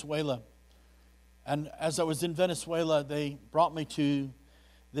Venezuela. And as I was in Venezuela, they brought me to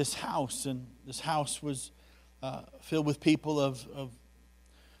this house. And this house was filled with people of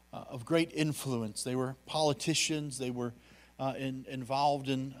great influence. They were politicians. They were involved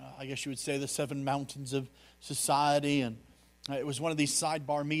in, I guess you would say, the seven mountains of society. And it was one of these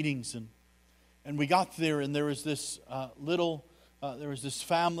sidebar meetings. And we got there, and there was this there was this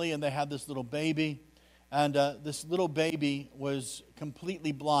family, and they had this little baby. And this little baby was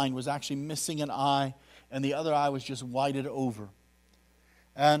completely blind, was actually missing an eye, and the other eye was just whited over.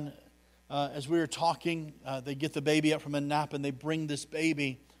 And as we were talking, they get the baby up from a nap, and they bring this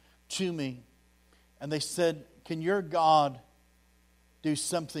baby to me. And they said, can your God do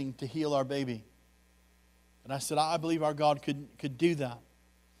something to heal our baby? And I said, I believe our God could do that.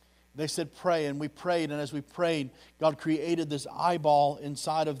 They said, pray, and we prayed, and as we prayed, God created this eyeball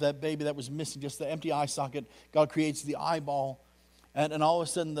inside of that baby that was missing, just the empty eye socket. God creates the eyeball, and all of a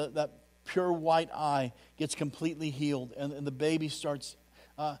sudden, that pure white eye gets completely healed, and the baby starts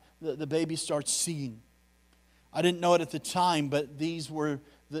seeing. I didn't know it at the time, but these were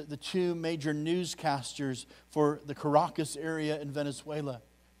the two major newscasters for the Caracas area in Venezuela.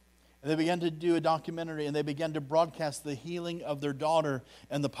 And they began to do a documentary, and they began to broadcast the healing of their daughter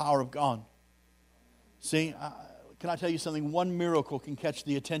and the power of God. See, can I tell you something? One miracle can catch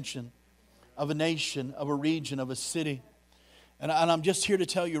the attention of a nation, of a region, of a city. And I'm just here to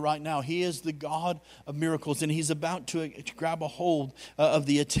tell you right now, He is the God of miracles, and He's about to grab a hold of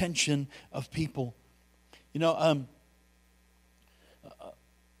the attention of people. You know,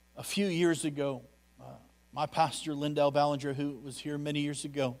 a few years ago, my pastor, Lindell Ballinger, who was here many years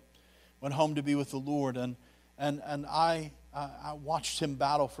ago, went home to be with the Lord, and I watched him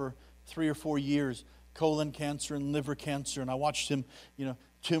battle for 3 or 4 years, colon cancer and liver cancer, and I watched him,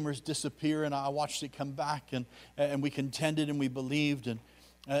 tumors disappear, and I watched it come back, and we contended and we believed,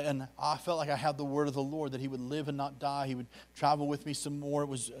 and I felt like I had the word of the Lord that he would live and not die. He would travel with me some more. It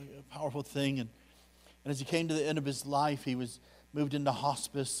was a powerful thing, and as he came to the end of his life, he was moved into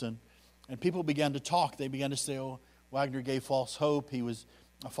hospice, and people began to talk. They began to say, oh, Wagner gave false hope. He was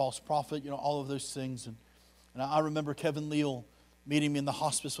a false prophet, all of those things. And I remember Kevin Leal meeting me in the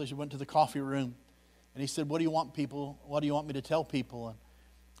hospice place. We went to the coffee room, and he said, what do you want people? What do you want me to tell people? And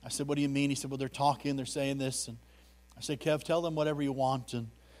I said, what do you mean? He said, well, they're talking, they're saying this. And I said, Kev, tell them whatever you want, and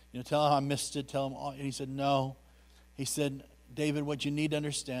tell them I missed it, tell them all. And he said, no. He said, David, what you need to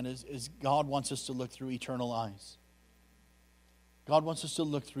understand is God wants us to look through eternal eyes. God wants us to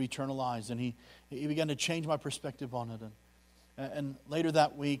look through eternal eyes. And he began to change my perspective on it. And later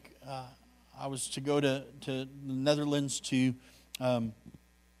that week, I was to go to the Netherlands to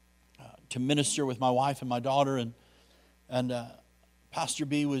to minister with my wife and my daughter, and Pastor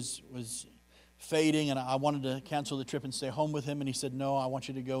B was fading, and I wanted to cancel the trip and stay home with him, and he said, "No, I want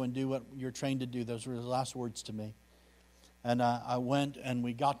you to go and do what you're trained to do." Those were his last words to me. And I went, and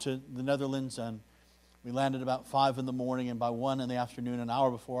we got to the Netherlands, and we landed about 5 in the morning, and by 1 in the afternoon, an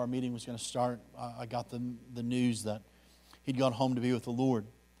hour before our meeting was going to start, I got the news that he'd gone home to be with the Lord.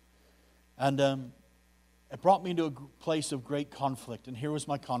 And it brought me to a place of great conflict, and here was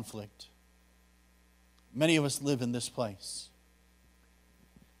my conflict. Many of us live in this place.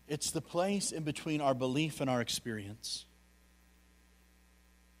 It's the place in between our belief and our experience.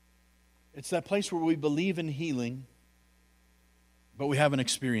 It's that place where we believe in healing, but we haven't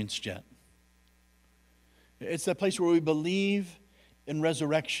experienced yet. It's that place where we believe in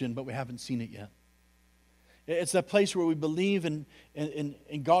resurrection, but we haven't seen it yet. It's that place where we believe in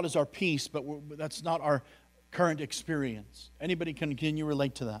God as our peace, but that's not our current experience. Anybody, can you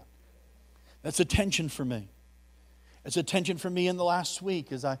relate to that? That's a tension for me. It's a tension for me in the last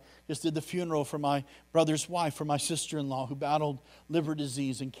week as I just did the funeral for my brother's wife, for my sister-in-law who battled liver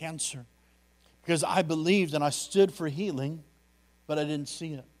disease and cancer. Because I believed and I stood for healing, but I didn't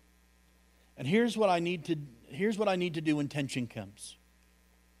see it. And here's what I need to do when tension comes.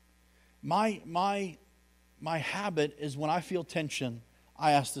 My habit is when I feel tension,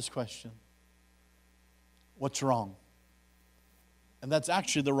 I ask this question: what's wrong? And that's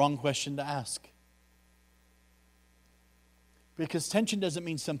actually the wrong question to ask. Because tension doesn't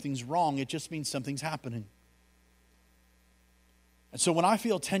mean something's wrong, it just means something's happening. And so when I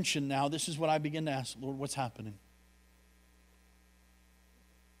feel tension now, this is what I begin to ask: Lord, what's happening?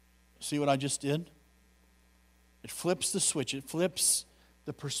 See what I just did? It flips the switch, it flips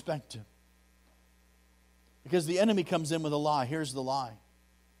the perspective. Because the enemy comes in with a lie. Here's the lie: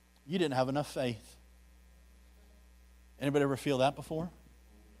 you didn't have enough faith. Anybody ever feel that before?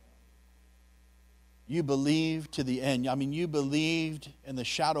 You believed to the end. I mean, you believed in the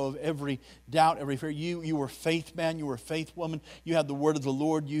shadow of every doubt, every fear. You were a faith man. You were a faith woman. You had the word of the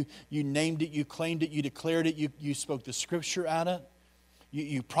Lord. You named it. You claimed it. You declared it. You spoke the scripture at it.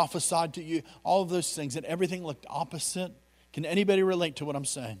 You prophesied to you. All of those things. And everything looked opposite. Can anybody relate to what I'm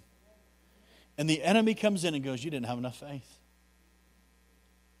saying? And the enemy comes in and goes, you didn't have enough faith.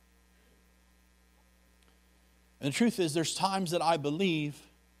 And the truth is, there's times that I believe,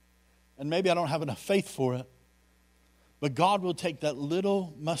 and maybe I don't have enough faith for it, but God will take that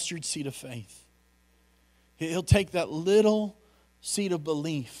little mustard seed of faith. He'll take that little seed of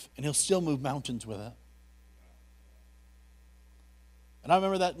belief, and He'll still move mountains with it. And I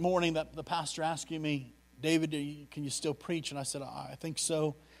remember that morning that the pastor asking me, David, can you still preach? And I said, I think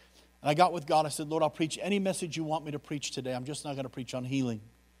so. And I got with God. I said, Lord, I'll preach any message you want me to preach today. I'm just not going to preach on healing.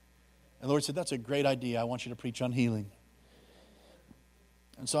 And the Lord said, that's a great idea. I want you to preach on healing.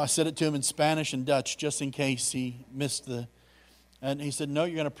 And so I said it to him in Spanish and Dutch just in case he missed and he said, no,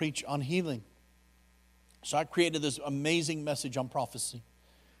 you're going to preach on healing. So I created this amazing message on prophecy.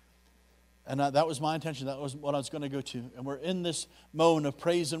 And that was my intention. That was what I was going to go to. And we're in this moment of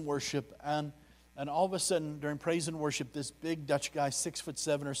praise and worship. And all of a sudden, during praise and worship, this big Dutch guy,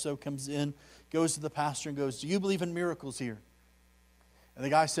 6'7" or so, comes in, goes to the pastor and goes, do you believe in miracles here? And the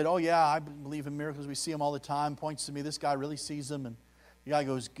guy said, oh yeah, I believe in miracles. We see them all the time. Points to me. This guy really sees them. And the guy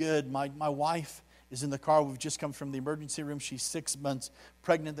goes, good. My wife is in the car. We've just come from the emergency room. She's 6 months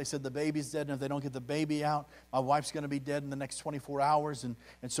pregnant. They said the baby's dead, and if they don't get the baby out, my wife's going to be dead in the next 24 hours. And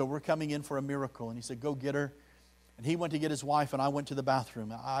so we're coming in for a miracle. And he said, go get her. And he went to get his wife, and I went to the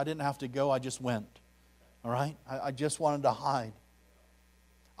bathroom. I didn't have to go. I just went. All right? I just wanted to hide.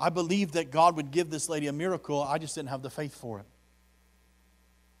 I believed that God would give this lady a miracle. I just didn't have the faith for it.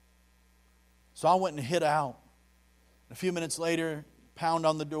 So I went and hid out. A few minutes later, pound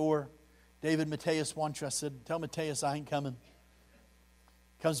on the door. David, Mateus wants you. I said, tell Mateus I ain't coming.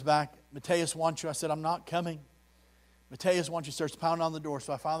 Comes back. Mateus wants you. I said, I'm not coming. Mateus wants you. Starts pounding on the door.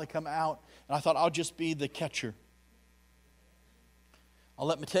 So I finally come out, and I thought I'll just be the catcher. I'll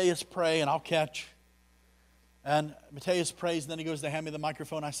let Mateus pray, and I'll catch. And Mateus prays, and then he goes to hand me the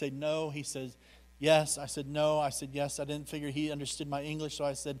microphone. I say, no. He says, yes. I said, no. I said, yes. I didn't figure he understood my English, so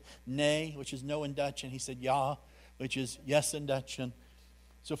I said, nee, which is no in Dutch. And he said, ja, which is yes in Dutch. And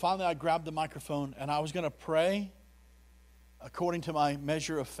so finally I grabbed the microphone, and I was going to pray according to my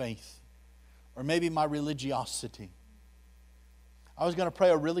measure of faith, or maybe my religiosity. I was going to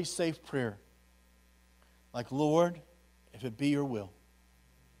pray a really safe prayer, like, Lord, if it be your will.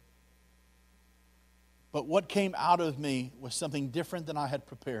 But what came out of me was something different than I had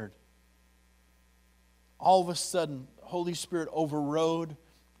prepared. All of a sudden, Holy Spirit overrode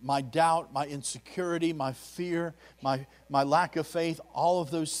my doubt, my insecurity, my fear, my lack of faith, all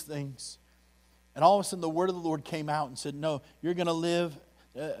of those things. And all of a sudden the word of the Lord came out and said, no, you're going to live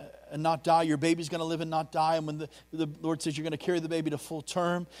and not die. Your baby's going to live and not die. And when the Lord says you're going to carry the baby to full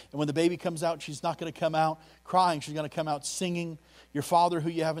term, and when the baby comes out, she's not going to come out crying. She's going to come out singing. Your father, who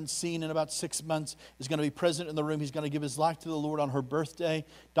you haven't seen in about 6 months, is going to be present in the room. He's going to give his life to the Lord on her birthday.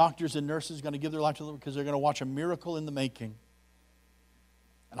 Doctors and nurses are going to give their life to the Lord because they're going to watch a miracle in the making.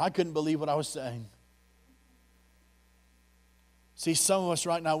 And I couldn't believe what I was saying. See, some of us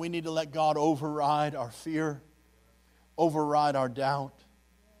right now, we need to let God override our fear, override our doubt.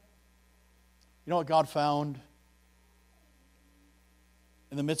 You know what God found?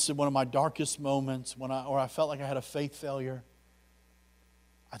 In the midst of one of my darkest moments, where I felt like I had a faith failure,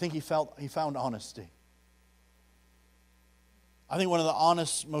 I think he found honesty. I think one of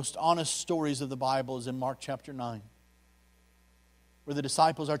the most honest stories of the Bible is in Mark chapter 9, where the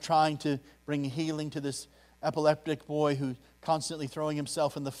disciples are trying to bring healing to this epileptic boy who's constantly throwing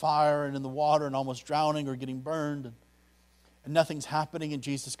himself in the fire and in the water and almost drowning or getting burned. And nothing's happening. And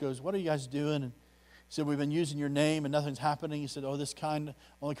Jesus goes, what are you guys doing? And he said, we've been using your name and nothing's happening. He said, oh, this kind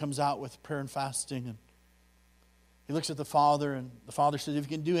only comes out with prayer and fasting. And he looks at the Father, and the Father says, if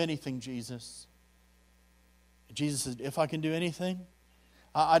you can do anything, Jesus. And Jesus said, if I can do anything?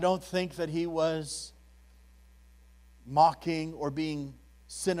 I don't think that he was mocking or being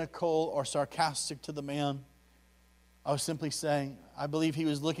cynical or sarcastic to the man. I was simply saying, I believe he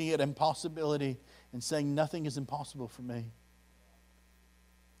was looking at impossibility and saying, nothing is impossible for me.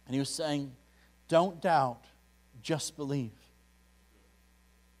 And he was saying, don't doubt, just believe.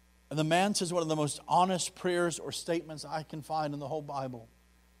 And the man says one of the most honest prayers or statements I can find in the whole Bible.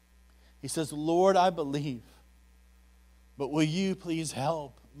 He says, Lord, I believe, but will you please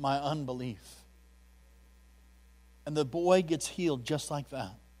help my unbelief? And the boy gets healed just like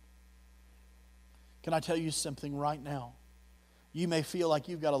that. Can I tell you something right now? You may feel like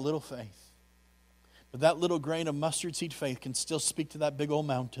you've got a little faith, but that little grain of mustard seed faith can still speak to that big old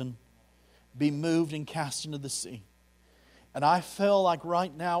mountain, be moved and cast into the sea. And I feel like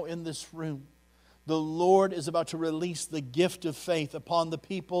right now in this room, the Lord is about to release the gift of faith upon the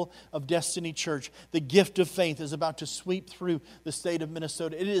people of Destiny Church. The gift of faith is about to sweep through the state of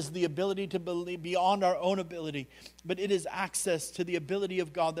Minnesota. It is the ability to believe beyond our own ability, but it is access to the ability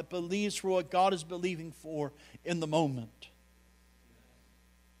of God that believes for what God is believing for in the moment.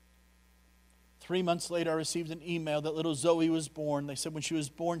 3 months later, I received an email that little Zoe was born. They said when she was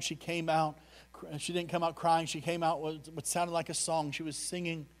born, she came out. She didn't come out crying. She came out with what sounded like a song. She was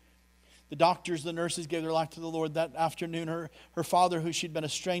singing. The doctors, the nurses gave their life to the Lord that afternoon. Her father, who she'd been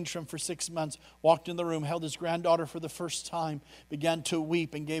estranged from for 6 months, walked in the room, held his granddaughter for the first time, began to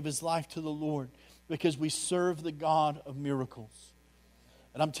weep, and gave his life to the Lord because we serve the God of miracles.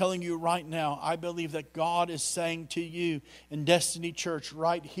 And I'm telling you right now, I believe that God is saying to you in Destiny Church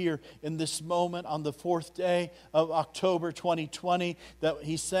right here in this moment on the 4th day of October 2020, that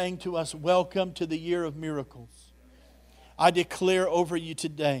He's saying to us, welcome to the year of miracles. I declare over you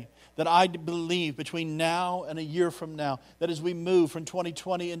today that I believe between now and a year from now, that as we move from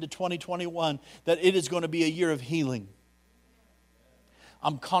 2020 into 2021, that it is going to be a year of healing.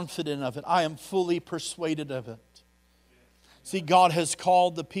 I'm confident of it. I am fully persuaded of it. See, God has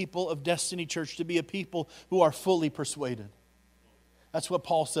called the people of Destiny Church to be a people who are fully persuaded. That's what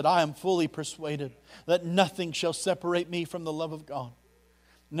Paul said. I am fully persuaded that nothing shall separate me from the love of God.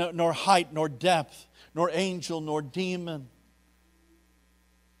 No, nor height, nor depth, nor angel, nor demon,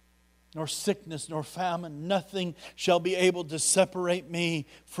 nor sickness, nor famine. Nothing shall be able to separate me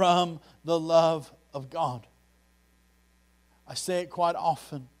from the love of God. I say it quite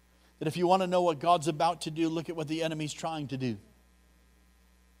often, that if you want to know what God's about to do, look at what the enemy's trying to do.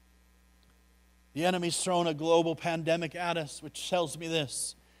 The enemy's thrown a global pandemic at us, which tells me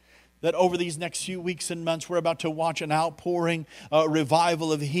this, that over these next few weeks and months, we're about to watch an outpouring, a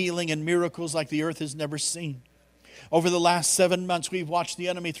revival of healing and miracles like the earth has never seen. Over the last 7 months, we've watched the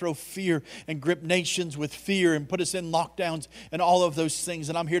enemy throw fear and grip nations with fear and put us in lockdowns and all of those things.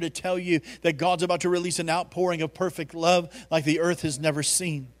 And I'm here to tell you that God's about to release an outpouring of perfect love like the earth has never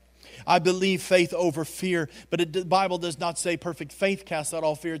seen. I believe faith over fear, but the Bible does not say perfect faith casts out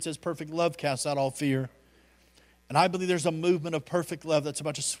all fear. It says perfect love casts out all fear. And I believe there's a movement of perfect love that's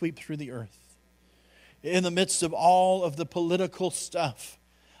about to sweep through the earth. In the midst of all of the political stuff,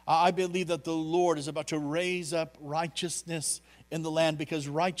 I believe that the Lord is about to raise up righteousness in the land because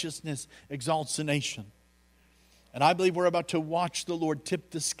righteousness exalts a nation. And I believe we're about to watch the Lord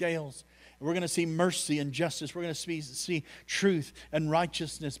tip the scales. We're going to see mercy and justice. We're going to see truth and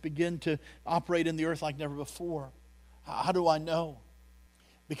righteousness begin to operate in the earth like never before. How do I know?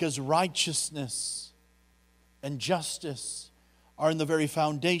 Because righteousness and justice are in the very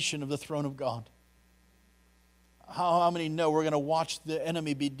foundation of the throne of God. How many know we're going to watch the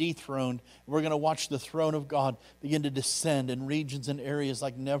enemy be dethroned? We're going to watch the throne of God begin to descend in regions and areas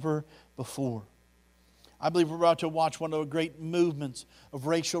like never before. I believe we're about to watch one of the great movements of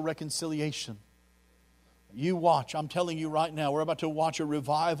racial reconciliation. You watch. I'm telling you right now, we're about to watch a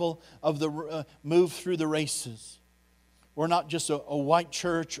revival of the move through the races. We're not just a white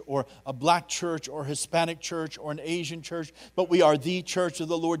church or a black church or Hispanic church or an Asian church, but we are the church of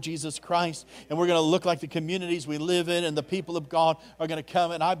the Lord Jesus Christ. And we're going to look like the communities we live in, and the people of God are going to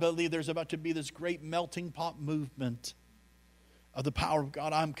come. And I believe there's about to be this great melting pot movement of the power of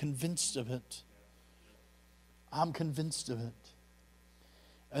God. I'm convinced of it. I'm convinced of it.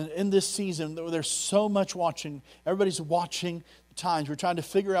 And in this season, there's so much watching. Everybody's watching the times. We're trying to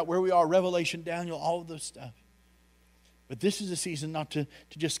figure out where we are, Revelation, Daniel, all of this stuff. But this is a season not to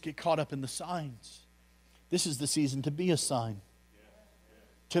just get caught up in the signs. This is the season to be a sign,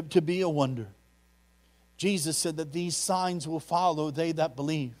 to be a wonder. Jesus said that these signs will follow they that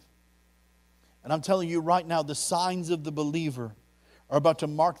believe. And I'm telling you right now, the signs of the believer are about to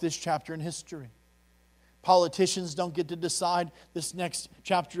mark this chapter in history. Politicians don't get to decide this next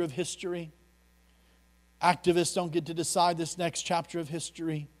chapter of history. Activists don't get to decide this next chapter of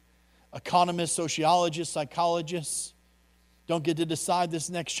history. Economists, sociologists, psychologists don't get to decide this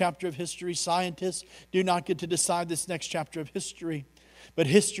next chapter of history. Scientists do not get to decide this next chapter of history. But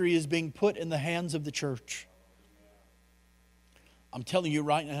history is being put in the hands of the church. I'm telling you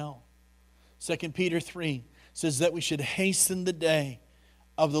right now, 2 Peter 3 says that we should hasten the day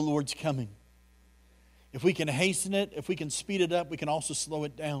of the Lord's coming. If we can hasten it, if we can speed it up, we can also slow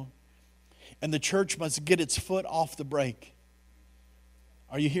it down. And the church must get its foot off the brake.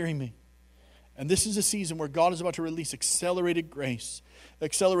 Are you hearing me? And this is a season where God is about to release accelerated grace,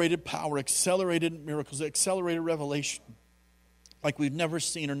 accelerated power, accelerated miracles, accelerated revelation like we've never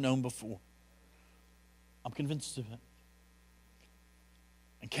seen or known before. I'm convinced of it.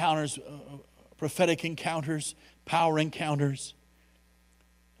 Encounters, prophetic encounters, power encounters.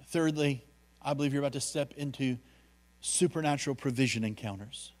 Thirdly, I believe you're about to step into supernatural provision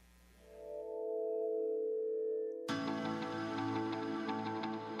encounters.